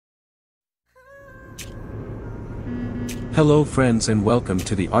Hello friends and welcome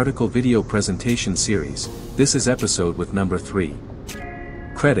to the article video presentation series. This is episode with number 3.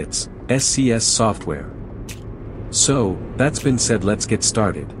 Credits, SCS Software. So, that's been said, let's get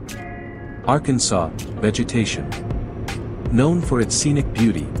started. Arkansas, Vegetation. Known for its scenic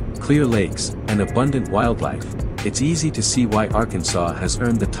beauty, clear lakes, and abundant wildlife, it's easy to see why Arkansas has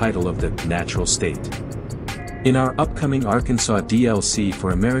earned the title of the natural state. In our upcoming Arkansas DLC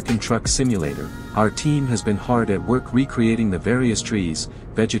for American Truck Simulator, our team has been hard at work recreating the various trees,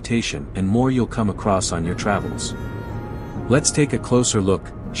 vegetation, and more you'll come across on your travels. Let's take a closer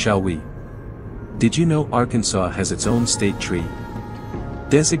look, shall we? Did you know Arkansas has its own state tree?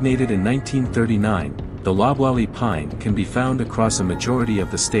 Designated in 1939, the Loblolly Pine can be found across a majority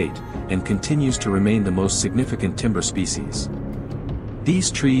of the state, and continues to remain the most significant timber species. These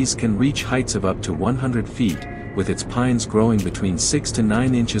trees can reach heights of up to 100 feet, with its pines growing between 6 to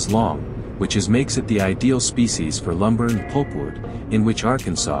 9 inches long, which makes it the ideal species for lumber and pulpwood, in which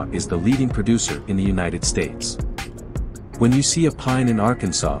Arkansas is the leading producer in the United States. When you see a pine in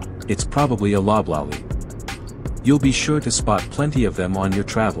Arkansas, it's probably a loblolly. You'll be sure to spot plenty of them on your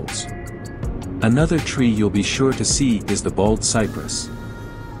travels. Another tree you'll be sure to see is the Bald Cypress.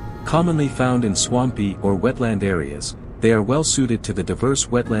 Commonly found in swampy or wetland areas, they are well suited to the diverse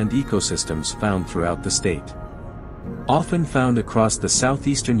wetland ecosystems found throughout the state. Often found across the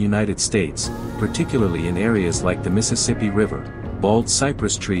southeastern United States, particularly in areas like the Mississippi River, bald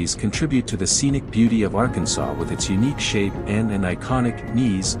cypress trees contribute to the scenic beauty of Arkansas with its unique shape and an iconic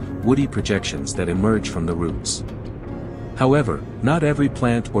knees, woody projections that emerge from the roots. However, not every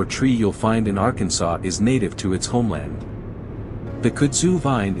plant or tree you'll find in Arkansas is native to its homeland. The Kudzu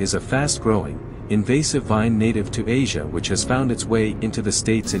Vine is a fast-growing, invasive vine native to Asia which has found its way into the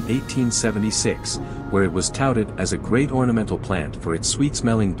States in 1876, where it was touted as a great ornamental plant for its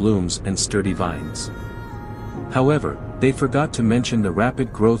sweet-smelling blooms and sturdy vines. However, they forgot to mention the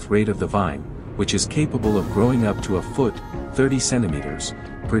rapid growth rate of the vine, which is capable of growing up to a foot, 30 centimeters,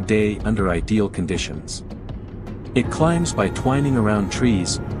 per day under ideal conditions. It climbs by twining around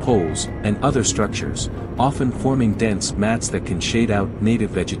trees, poles, and other structures, often forming dense mats that can shade out native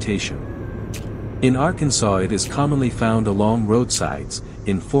vegetation. In Arkansas it is commonly found along roadsides,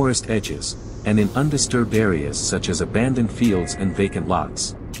 in forest edges, and in undisturbed areas such as abandoned fields and vacant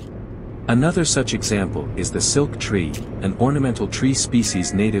lots. Another such example is the silk tree, an ornamental tree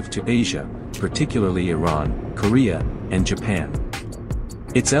species native to Asia, particularly Iran, Korea, and Japan.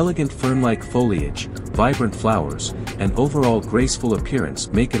 Its elegant fern-like foliage, vibrant flowers, and overall graceful appearance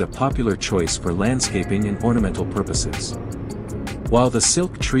make it a popular choice for landscaping and ornamental purposes. While the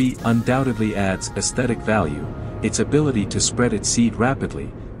silk tree undoubtedly adds aesthetic value, its ability to spread its seed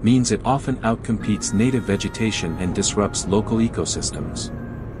rapidly means it often outcompetes native vegetation and disrupts local ecosystems.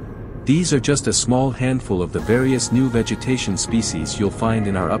 These are just a small handful of the various new vegetation species you'll find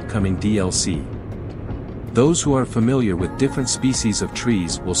in our upcoming DLC. Those who are familiar with different species of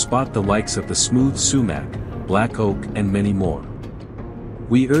trees will spot the likes of the smooth sumac, black oak, and many more.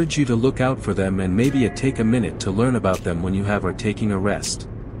 We urge you to look out for them and maybe take a minute to learn about them when you are taking a rest.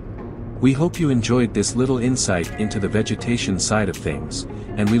 We hope you enjoyed this little insight into the vegetation side of things,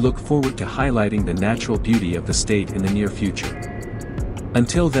 and we look forward to highlighting the natural beauty of the state in the near future.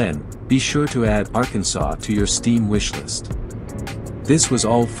 Until then, be sure to add Arkansas to your Steam wishlist. This was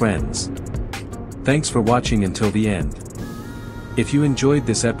all, friends. Thanks for watching until the end. If you enjoyed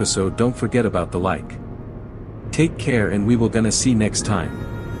this episode, don't forget about the like. Take care and we will gonna see next time.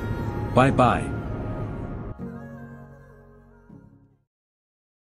 Bye bye.